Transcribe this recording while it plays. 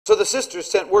So the sisters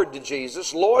sent word to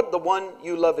Jesus, Lord, the one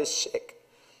you love is sick.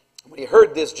 When he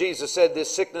heard this, Jesus said,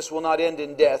 this sickness will not end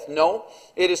in death. No,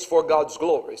 it is for God's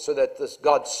glory, so that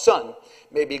God's Son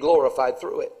may be glorified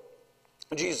through it.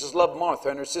 Jesus loved Martha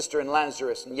and her sister and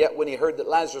Lazarus, and yet when he heard that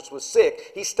Lazarus was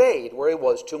sick, he stayed where he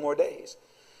was 2 more days.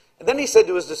 And then he said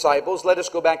to his disciples, let us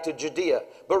go back to Judea.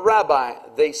 But Rabbi,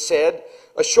 they said,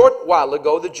 a short while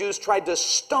ago the Jews tried to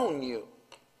stone you,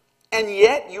 and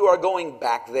yet you are going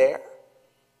back there?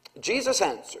 Jesus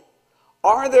answered,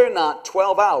 are there not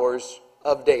 12 hours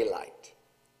of daylight?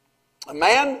 A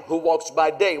man who walks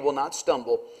by day will not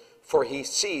stumble, for he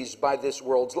sees by this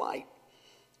world's light.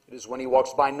 It is when he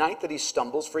walks by night that he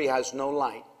stumbles, for he has no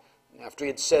light. And after he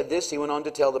had said this, he went on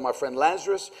to tell them, my friend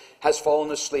Lazarus has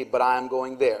fallen asleep, but I am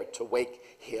going there to wake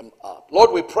him up.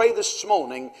 Lord, we pray this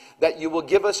morning that you will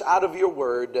give us out of your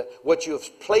word what you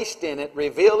have placed in it.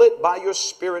 Reveal it by your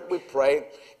Spirit, we pray.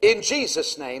 In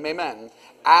Jesus' name, amen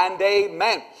and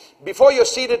amen. Before you're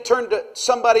seated, turn to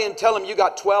somebody and tell them you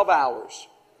got 12 hours.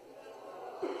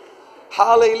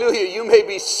 Hallelujah. You may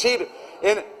be seated.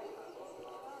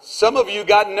 Some of you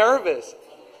got nervous.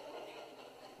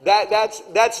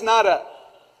 That's not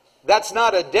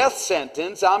a death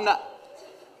sentence.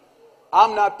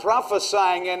 I'm not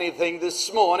prophesying anything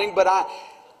this morning, but I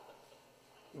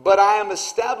am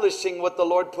establishing what the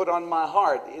Lord put on my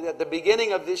heart. At the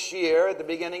beginning of this year, at the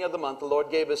beginning of the month, the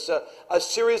Lord gave us a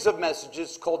series of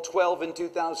messages called 12 in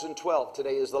 2012.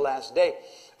 Today is the last day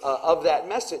of that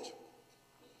message.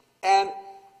 And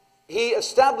he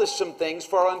established some things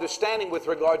for our understanding with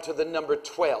regard to the number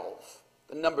 12.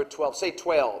 The number 12. Say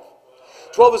 12.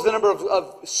 12 is the number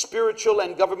of spiritual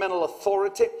and governmental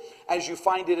authority as you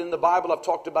find it in the Bible. I've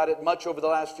talked about it much over the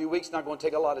last few weeks. Not going to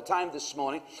take a lot of time this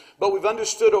morning. But we've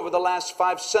understood over the last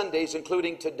 5 Sundays,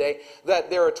 including today, that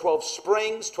there are 12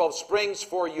 springs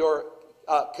for your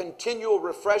continual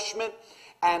refreshment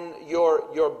and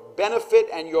your benefit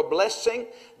and your blessing,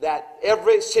 that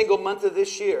every single month of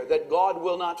this year, that God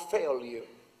will not fail you.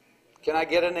 Can I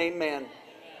get an amen?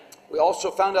 We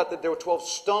also found out that there were 12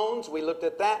 stones. We looked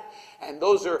at that. And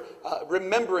those are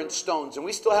remembrance stones. And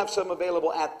we still have some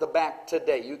available at the back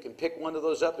today. You can pick one of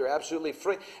those up. They're absolutely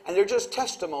free. And they're just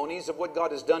testimonies of what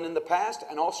God has done in the past.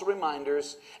 And also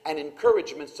reminders and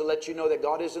encouragements to let you know that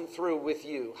God isn't through with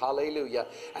you. Hallelujah.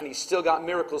 And He's still got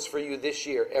miracles for you this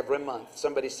year, every month.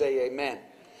 Somebody say amen.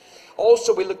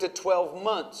 Also, we looked at 12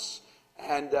 months.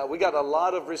 And we got a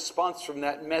lot of response from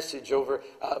that message over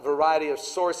a variety of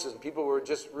sources. People were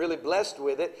just really blessed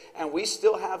with it. And we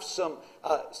still have some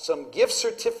gift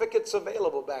certificates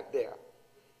available back there.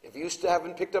 If you still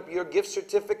haven't picked up your gift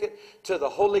certificate to the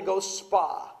Holy Ghost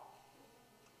Spa.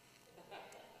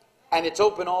 And it's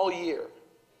open all year.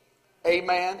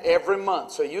 Amen. Every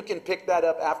month. So you can pick that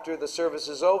up after the service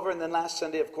is over. And then last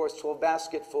Sunday, of course, 12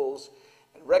 basketfuls.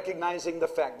 Recognizing the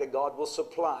fact that God will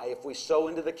supply. If we sow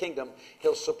into the kingdom,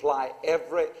 He'll supply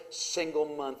every single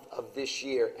month of this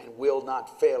year and will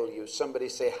not fail you. Somebody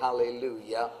say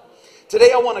hallelujah.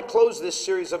 Today I want to close this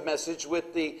series of message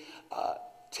with the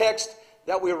text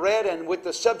that we read and with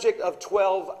the subject of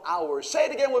 12 hours. Say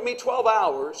it again with me, 12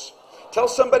 hours. Tell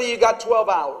somebody you got 12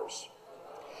 hours.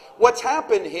 What's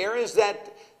happened here is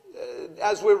that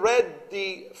as we read,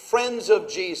 the friends of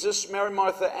Jesus, Mary,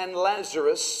 Martha, and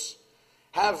Lazarus,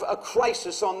 have a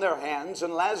crisis on their hands,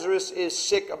 and Lazarus is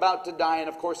sick, about to die, and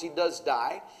of course he does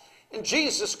die. And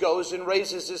Jesus goes and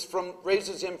raises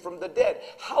him from the dead.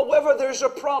 However, there's a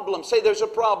problem. Say there's a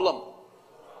problem.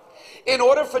 In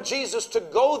order for Jesus to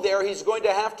go there, He's going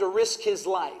to have to risk His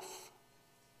life.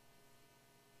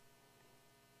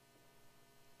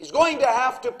 He's going to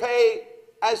have to pay,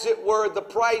 as it were, the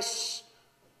price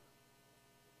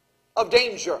of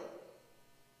danger,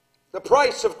 the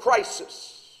price of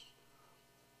crisis.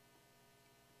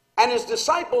 And His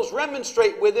disciples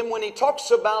remonstrate with Him when He talks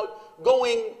about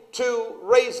going to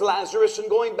raise Lazarus and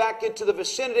going back into the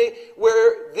vicinity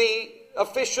where the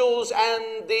officials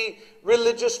and the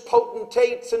religious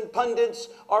potentates and pundits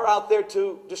are out there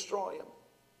to destroy Him.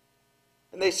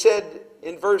 And they said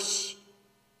in verse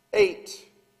 8,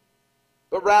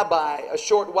 but Rabbi, a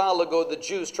short while ago the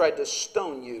Jews tried to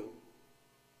stone you,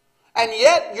 and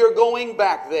yet you're going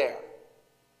back there.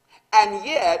 And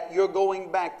yet you're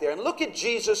going back there. And look at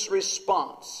Jesus'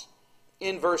 response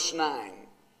in verse 9. I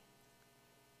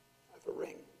have a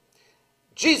ring.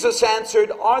 Jesus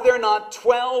answered, are there not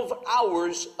 12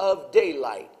 hours of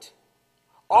daylight?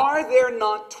 Are there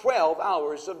not 12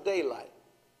 hours of daylight?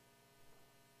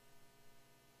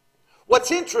 What's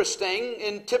interesting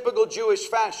in typical Jewish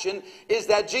fashion is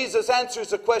that Jesus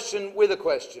answers a question with a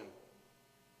question.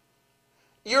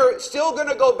 You're still going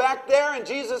to go back there? And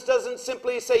Jesus doesn't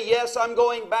simply say, yes, I'm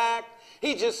going back.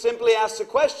 He just simply asks a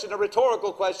question, a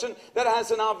rhetorical question that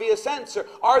has an obvious answer.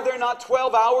 Are there not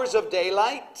 12 hours of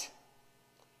daylight?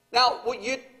 Now, what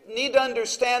you need to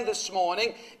understand this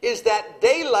morning is that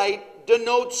daylight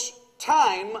denotes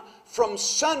time from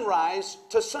sunrise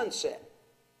to sunset.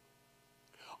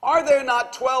 Are there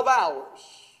not 12 hours?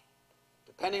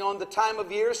 Depending on the time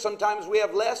of year, sometimes we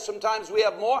have less, sometimes we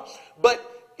have more. But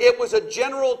it was a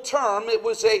general term. It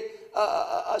was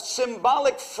a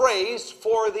symbolic phrase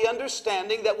for the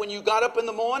understanding that when you got up in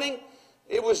the morning,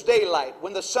 it was daylight.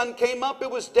 When the sun came up, it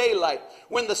was daylight.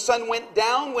 When the sun went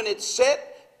down, when it set,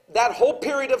 that whole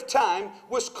period of time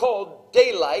was called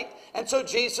daylight. And so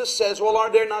Jesus says, well,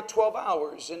 are there not 12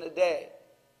 hours in a day?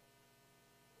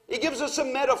 He gives us a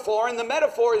metaphor, and the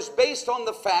metaphor is based on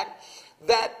the fact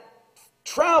that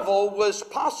travel was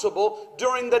possible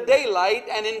during the daylight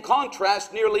and in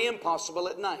contrast nearly impossible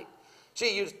at night.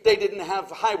 See, they didn't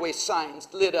have highway signs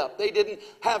lit up. They didn't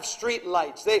have street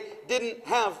lights. They didn't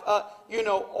have,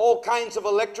 all kinds of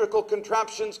electrical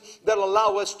contraptions that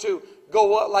allow us to go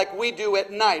like we do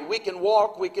at night. We can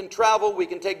walk, we can travel, we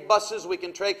can take buses, we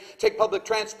can take public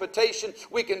transportation,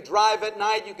 we can drive at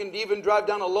night. You can even drive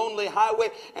down a lonely highway,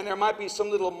 and there might be some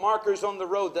little markers on the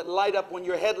road that light up when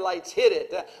your headlights hit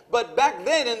it. But back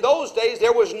then, in those days,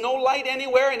 there was no light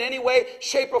anywhere in any way,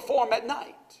 shape, or form at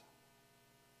night.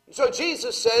 So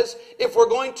Jesus says, if we're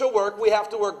going to work, we have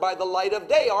to work by the light of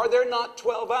day. Are there not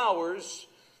 12 hours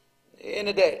in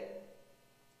a day?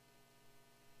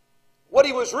 What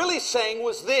he was really saying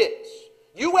was this.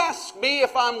 You ask me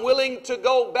if I'm willing to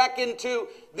go back into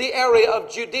the area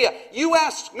of Judea. You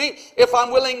ask me if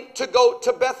I'm willing to go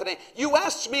to Bethany. You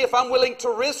ask me if I'm willing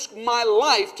to risk my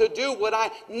life to do what I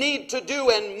need to do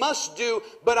and must do.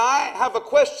 But I have a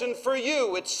question for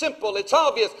you. It's simple. It's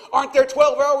obvious. Aren't there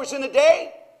 12 hours in a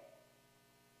day?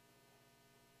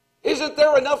 Isn't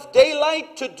there enough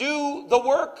daylight to do the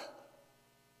work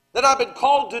that I've been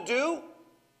called to do?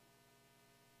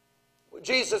 What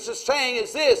Jesus is saying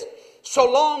is this: so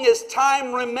long as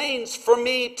time remains for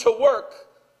me to work,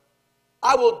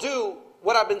 I will do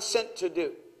what I've been sent to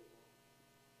do.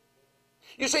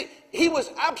 You see, he was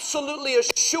absolutely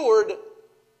assured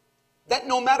that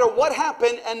no matter what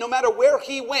happened and no matter where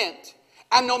he went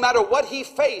and no matter what he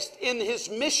faced in his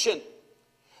mission,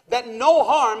 that no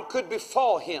harm could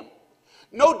befall him.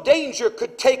 No danger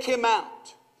could take him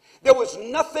out. There was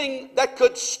nothing that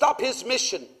could stop his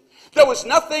mission. There was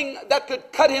nothing that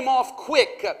could cut him off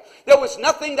quick. There was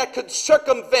nothing that could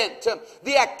circumvent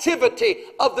the activity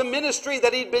of the ministry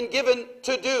that he'd been given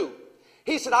to do.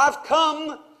 He said, I've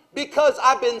come because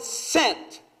I've been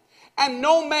sent, and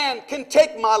no man can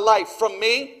take my life from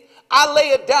me. I lay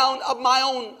it down of my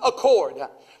own accord.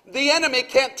 The enemy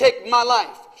can't take my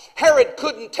life. Herod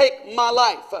couldn't take my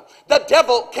life. The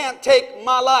devil can't take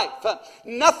my life.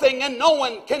 Nothing and no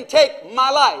one can take my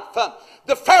life.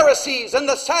 The Pharisees and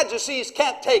the Sadducees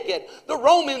can't take it. The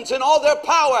Romans and all their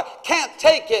power can't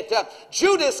take it.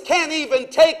 Judas can't even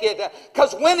take it,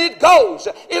 because when it goes,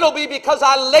 it'll be because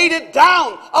I laid it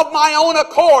down of my own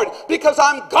accord, because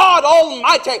I'm God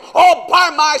Almighty all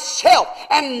by myself,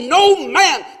 and no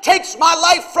man takes my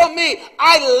life from me.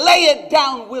 I lay it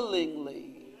down willingly.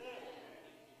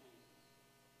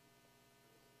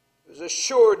 He was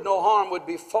assured no harm would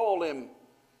befall him.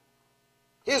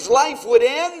 His life would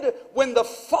end when the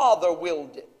Father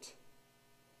willed it.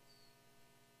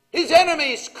 His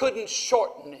enemies couldn't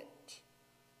shorten it.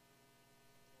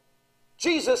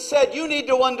 Jesus said, you need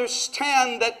to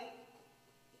understand that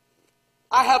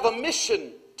I have a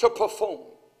mission to perform.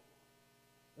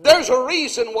 There's a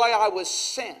reason why I was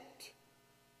sent.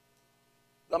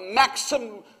 The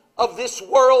maxim of this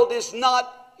world is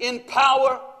not in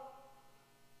power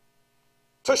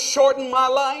to shorten my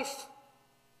life.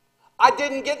 I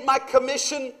didn't get my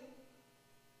commission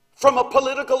from a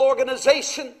political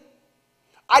organization.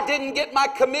 I didn't get my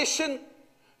commission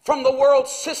from the world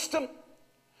system.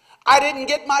 I didn't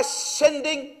get my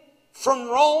sending from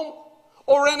Rome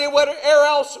or anywhere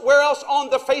else on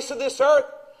the face of this earth.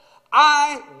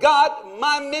 I got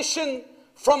my mission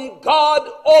from God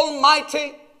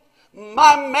Almighty.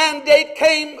 My mandate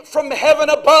came from heaven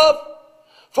above.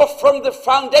 For from the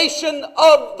foundation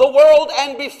of the world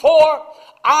and before,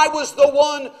 I was the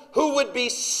one who would be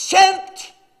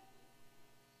sent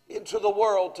into the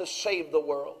world to save the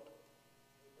world.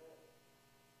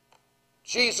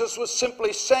 Jesus was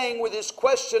simply saying with his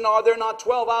question, are there not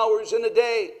 12 hours in a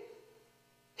day?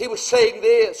 He was saying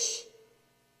this: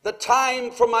 the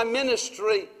time for my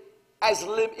ministry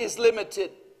is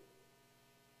limited.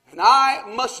 And I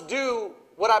must do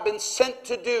what I've been sent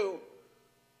to do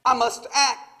I must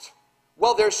act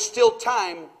while there's still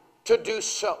time to do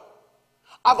so.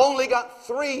 I've only got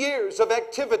 3 years of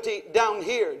activity down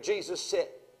here, Jesus said.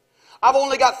 I've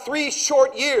only got 3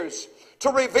 short years to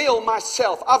reveal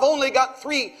myself. I've only got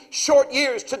 3 short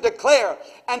years to declare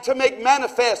and to make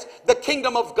manifest the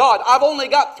kingdom of God. I've only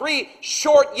got 3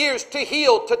 short years to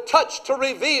heal, to touch, to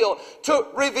reveal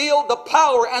the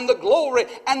power and the glory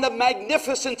and the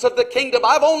magnificence of the kingdom.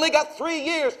 I've only got 3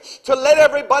 years to let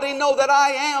everybody know that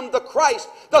I am the Christ,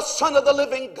 the Son of the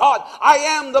living God. I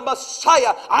am the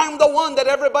Messiah. I'm the one that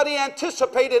everybody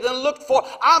anticipated and looked for.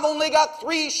 I've only got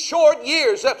 3 short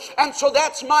years, and so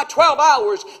that's my 12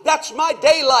 hours. That's my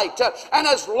daylight. And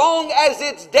as long as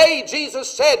it's day,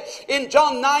 Jesus said in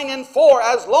John 9:4,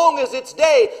 as long as it's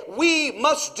day, we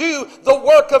must do the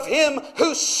work of Him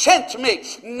who sent me.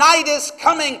 Night is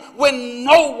coming when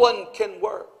no one can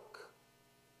work.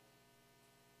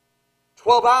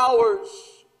 12 hours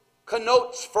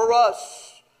connotes for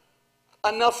us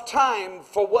enough time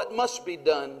for what must be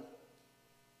done,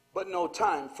 but no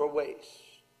time for waste.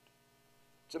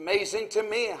 It's amazing to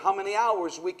me how many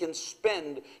hours we can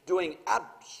spend doing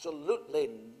absolutely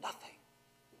nothing.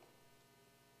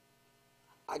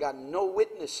 I got no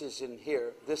witnesses in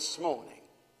here this morning.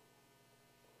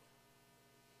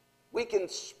 We can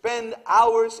spend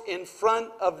hours in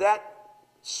front of that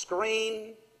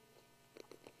screen.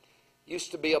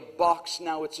 Used to be a box,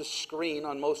 now it's a screen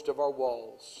on most of our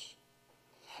walls.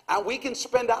 And we can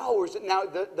spend hours. Now,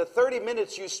 the 30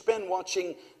 minutes you spend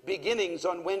watching Beginnings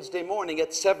on Wednesday morning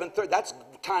at 7:30, that's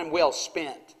time well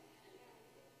spent.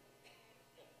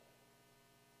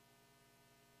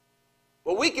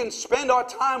 But we can spend our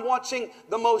time watching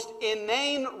the most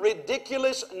inane,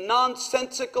 ridiculous,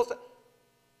 nonsensical.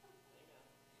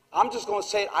 I'm just going to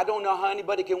say it. I don't know how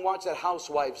anybody can watch that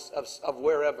Housewives of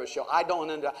wherever show. I don't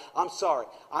understand. I'm sorry.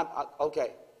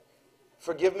 Okay.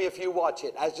 Forgive me if you watch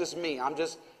it. That's just me.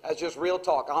 That's just real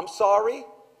talk. I'm sorry.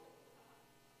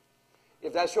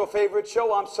 If that's your favorite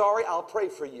show, I'm sorry. I'll pray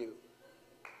for you.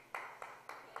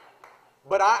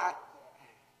 But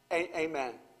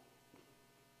amen.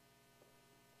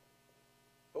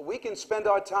 But we can spend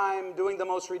our time doing the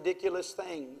most ridiculous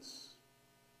things.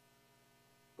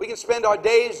 We can spend our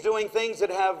days doing things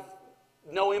that have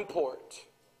no import.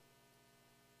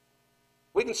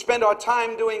 We can spend our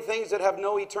time doing things that have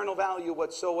no eternal value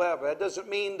whatsoever. That doesn't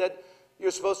mean that you're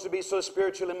supposed to be so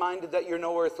spiritually minded that you're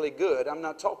no earthly good. I'm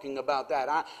not talking about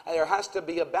that. There has to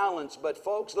be a balance. But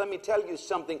folks, let me tell you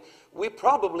something. We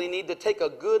probably need to take a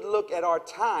good look at our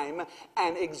time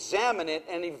and examine it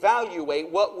and evaluate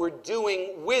what we're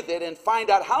doing with it and find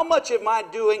out how much am I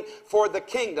doing for the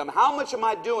kingdom? How much am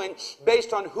I doing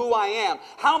based on who I am?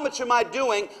 How much am I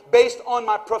doing based on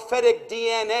my prophetic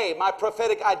DNA, my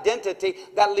prophetic identity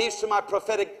that leads to my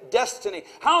prophetic destiny?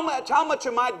 How much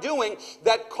am I doing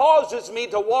that causes me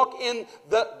to walk in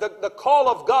the call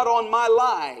of God on my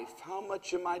life? How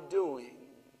much am I doing?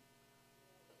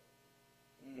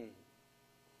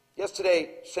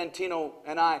 Yesterday, Santino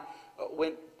and I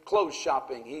went clothes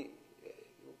shopping.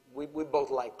 We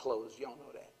both like clothes. Y'all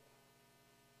know that.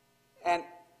 And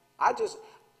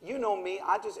you know me,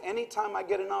 anytime I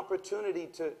get an opportunity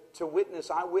to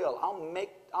witness, I will.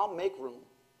 I'll make room.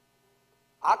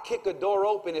 I'll kick a door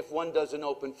open if one doesn't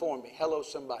open for me. Hello,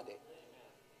 somebody.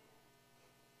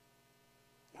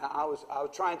 I was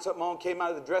trying something on, came out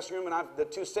of the dressing room, and the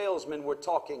 2 salesmen were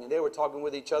talking, and they were talking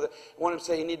with each other. One of them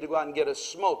said he needed to go out and get a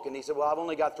smoke, and he said, well, I've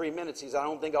only got 3 minutes. He said, I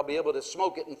don't think I'll be able to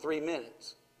smoke it in 3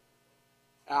 minutes.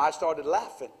 And I started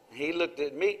laughing. He looked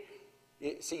at me.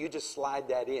 See, you just slide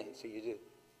that in. So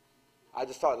I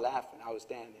just started laughing. I was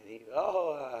standing.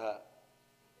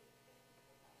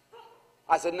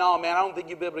 I said, no, man, I don't think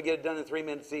you'll be able to get it done in 3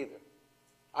 minutes either.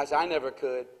 I said, I never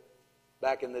could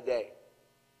back in the day.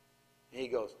 And he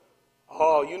goes,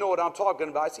 oh, you know what I'm talking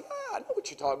about? I said, yeah, I know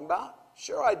what you're talking about.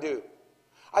 Sure I do.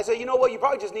 I said, you know what? You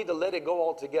probably just need to let it go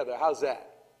altogether. How's that?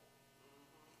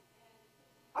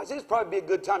 I said, it's probably be a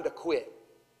good time to quit.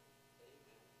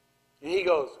 And he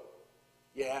goes,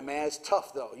 yeah, man, it's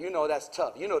tough though. You know that's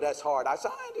tough. You know that's hard. I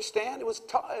said, I understand. It was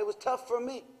tough for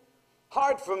me.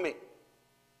 Hard for me.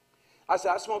 I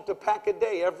said, I smoked a pack a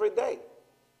day every day.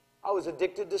 I was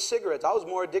addicted to cigarettes. I was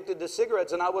more addicted to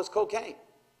cigarettes than I was cocaine.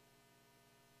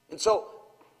 And so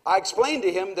I explained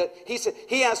to him that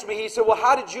he asked me, he said, well,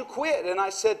 how did you quit? And he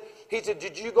said,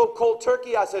 did you go cold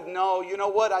turkey? I said, no, you know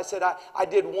what? I said, I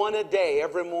did one a day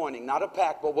every morning, not a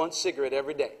pack, but 1 cigarette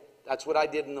every day. That's what I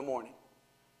did in the morning.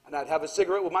 And I'd have a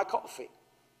cigarette with my coffee.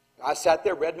 I sat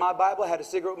there, read my Bible, had a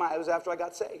cigarette it was after I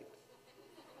got saved.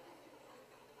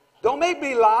 Don't make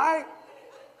me lie.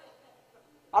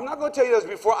 I'm not going to tell you this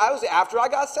before. After I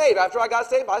got saved. After I got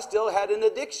saved, I still had an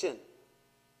addiction.